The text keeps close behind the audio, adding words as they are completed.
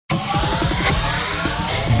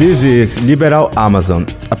This is Liberal Amazon,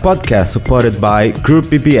 a podcast supported by Group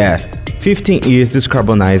BBF, 15 years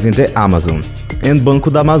decarbonizing the Amazon, and Banco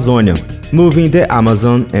da Amazônia, moving the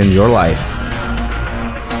Amazon and your life.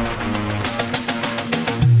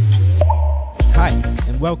 Hi,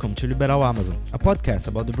 and welcome to Liberal Amazon, a podcast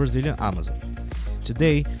about the Brazilian Amazon.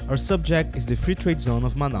 Today, our subject is the Free Trade Zone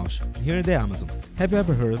of Manaus, here in the Amazon. Have you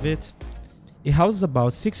ever heard of it? It houses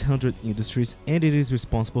about 600 industries and it is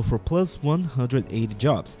responsible for plus 180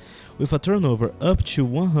 jobs, with a turnover up to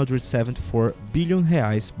 174 billion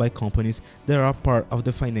reais by companies that are part of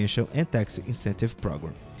the financial and tax incentive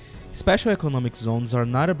program. Special economic zones are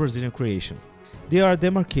not a Brazilian creation. They are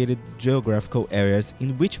demarcated geographical areas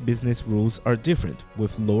in which business rules are different,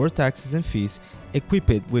 with lower taxes and fees,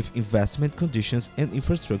 equipped with investment conditions and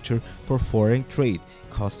infrastructure for foreign trade,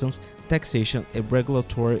 customs, taxation, and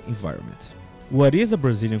regulatory environment. What is a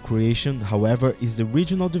Brazilian creation, however, is the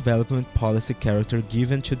regional development policy character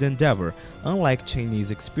given to the endeavor, unlike Chinese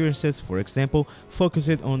experiences, for example,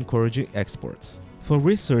 focused on encouraging exports. For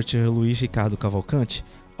researcher Luiz Ricardo Cavalcante,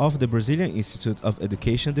 of the Brazilian Institute of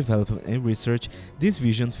Education, Development and Research, this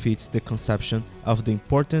vision fits the conception of the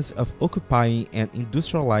importance of occupying and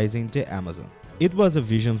industrializing the Amazon. It was a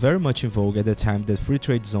vision very much in vogue at the time that Free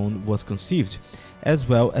Trade Zone was conceived, as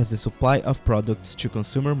well as the supply of products to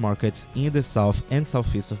consumer markets in the south and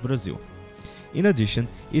southeast of Brazil. In addition,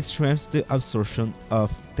 it strengthens the absorption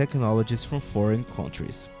of technologies from foreign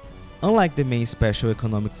countries. Unlike the main special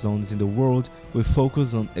economic zones in the world, with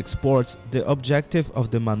focus on exports, the objective of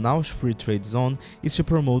the Manaus Free Trade Zone is to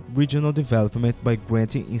promote regional development by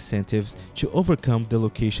granting incentives to overcome the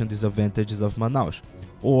location disadvantages of Manaus,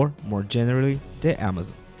 or, more generally, the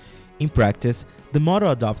Amazon. In practice, the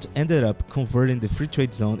model adopted ended up converting the Free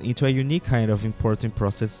Trade Zone into a unique kind of important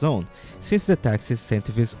process zone, since the tax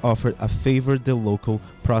incentives offered a favored the local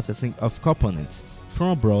processing of components from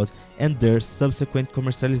abroad and their subsequent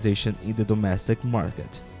commercialization in the domestic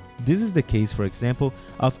market. This is the case, for example,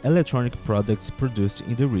 of electronic products produced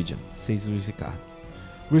in the region, says Luiz Ricardo.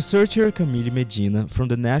 Researcher Camille Medina from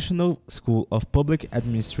the National School of Public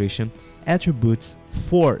Administration attributes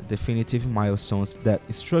four definitive milestones that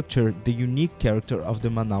structure the unique character of the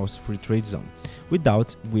Manaus Free Trade Zone,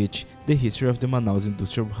 without which the history of the Manaus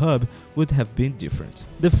Industrial Hub would have been different.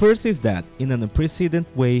 The first is that, in an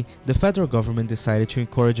unprecedented way, the federal government decided to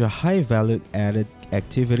encourage a high value-added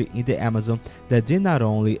activity in the Amazon that did not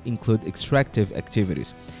only include extractive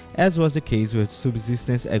activities, as was the case with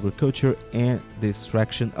subsistence agriculture and the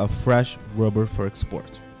extraction of fresh rubber for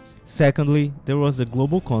export. Secondly, there was the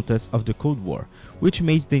global context of the Cold War, which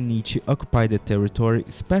made the need to occupy the territory,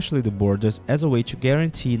 especially the borders, as a way to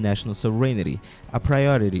guarantee national sovereignty, a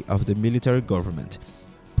priority of the military government,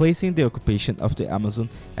 placing the occupation of the Amazon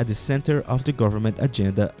at the center of the government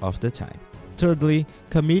agenda of the time. Thirdly,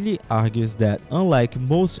 Camille argues that unlike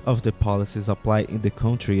most of the policies applied in the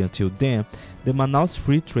country until then, the Manaus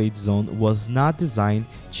Free Trade Zone was not designed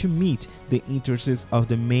to meet the interests of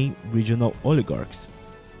the main regional oligarchs,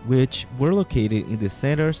 which were located in the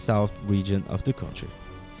center-south region of the country.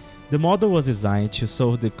 The model was designed to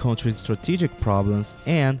solve the country's strategic problems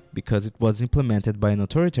and, because it was implemented by an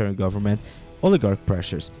authoritarian government, oligarch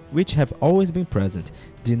pressures, which have always been present,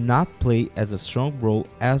 did not play as a strong role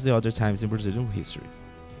as the other times in Brazilian history.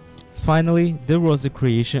 Finally, there was the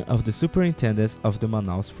creation of the Superintendence of the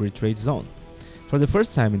Manaus Free Trade Zone. For the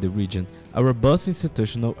first time in the region, a robust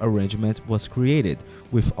institutional arrangement was created,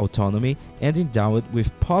 with autonomy and endowed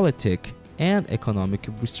with politic and economic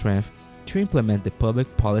strength to implement the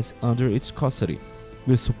public policy under its custody,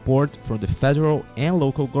 with support from the federal and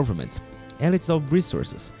local governments and its own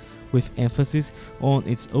resources, with emphasis on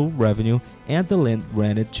its own revenue and the land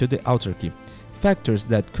granted to the autarky, factors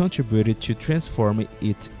that contributed to transforming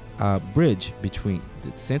it a bridge between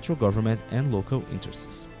the central government and local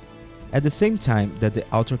interests. At the same time that the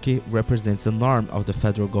autarky represents an arm of the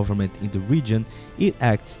federal government in the region, it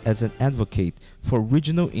acts as an advocate for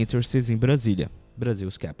regional interests in Brasília,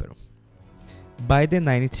 Brazil's capital. By the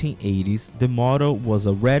 1980s, the model was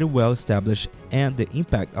already well established and the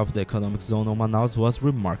impact of the economic zone on Manaus was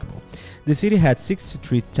remarkable. The city had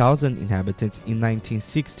 63,000 inhabitants in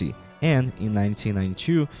 1960 and in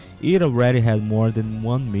 1992, it already had more than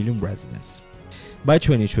 1 million residents. By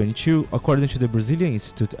 2022, according to the Brazilian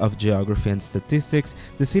Institute of Geography and Statistics,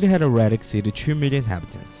 the city had already exceeded 2 million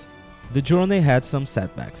inhabitants. The journey had some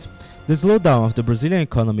setbacks. The slowdown of the Brazilian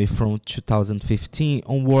economy from 2015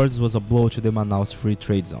 onwards was a blow to the Manaus Free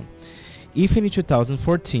Trade Zone. Even in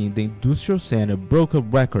 2014, the industrial center broke a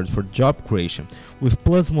record for job creation, with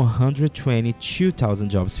plus 122,000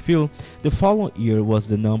 jobs filled. The following year was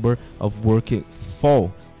the number of working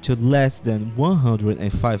fall to less than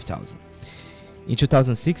 105,000. In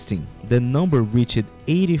 2016, the number reached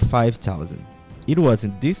 85,000. It was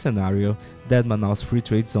in this scenario that Manaus Free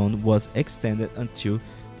Trade Zone was extended until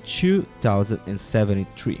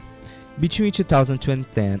 2073. Between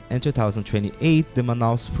 2010 and 2028, the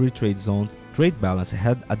Manaus Free Trade Zone trade balance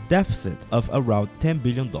had a deficit of around $10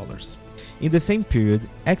 billion. In the same period,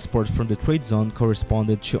 exports from the trade zone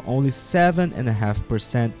corresponded to only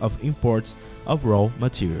 7.5% of imports of raw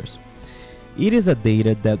materials. It is a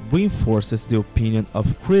data that reinforces the opinion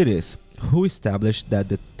of critics who established that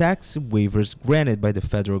the tax waivers granted by the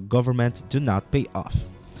federal government do not pay off.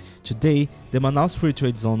 Today, the Manaus Free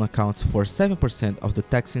Trade Zone accounts for 7% of the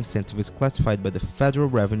tax incentives classified by the Federal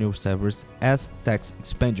Revenue Service as tax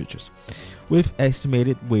expenditures, with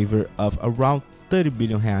estimated waiver of around 30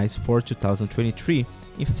 billion reais for 2023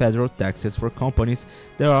 in federal taxes for companies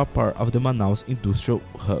that are part of the Manaus Industrial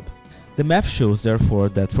Hub. The math shows, therefore,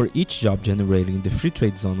 that for each job generated in the Free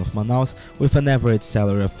Trade Zone of Manaus with an average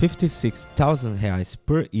salary of 56,000 reais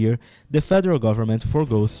per year, the federal government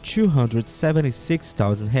forgoes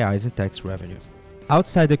 276,000 reais in tax revenue.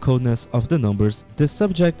 Outside the coldness of the numbers, the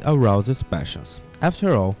subject arouses passions.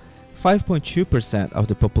 After all, 5.2% of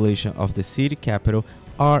the population of the city capital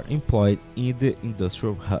are employed in the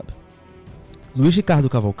industrial hub. Luiz Ricardo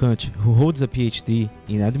Cavalcante, who holds a PhD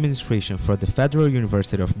in administration from the Federal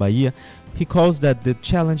University of Bahia, recalls that the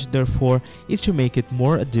challenge, therefore, is to make it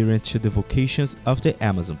more adherent to the vocations of the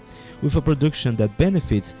Amazon, with a production that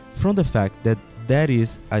benefits from the fact that there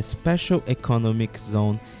is a special economic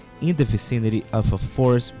zone in the vicinity of a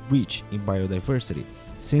forest rich in biodiversity,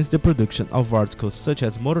 since the production of articles such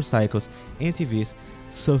as motorcycles and TVs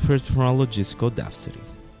suffers from a logistical deficit.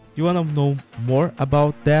 You want to know more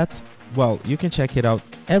about that? Well, you can check it out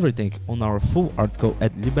everything on our full article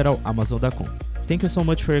at liberalamazon.com. Thank you so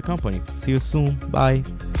much for your company. See you soon. Bye.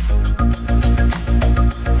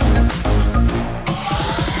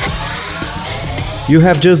 You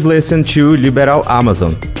have just listened to Liberal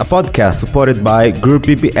Amazon, a podcast supported by Group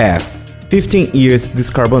BBF, 15 years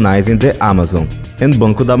decarbonizing the Amazon, and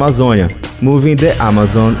Banco da Amazônia, moving the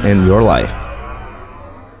Amazon in your life.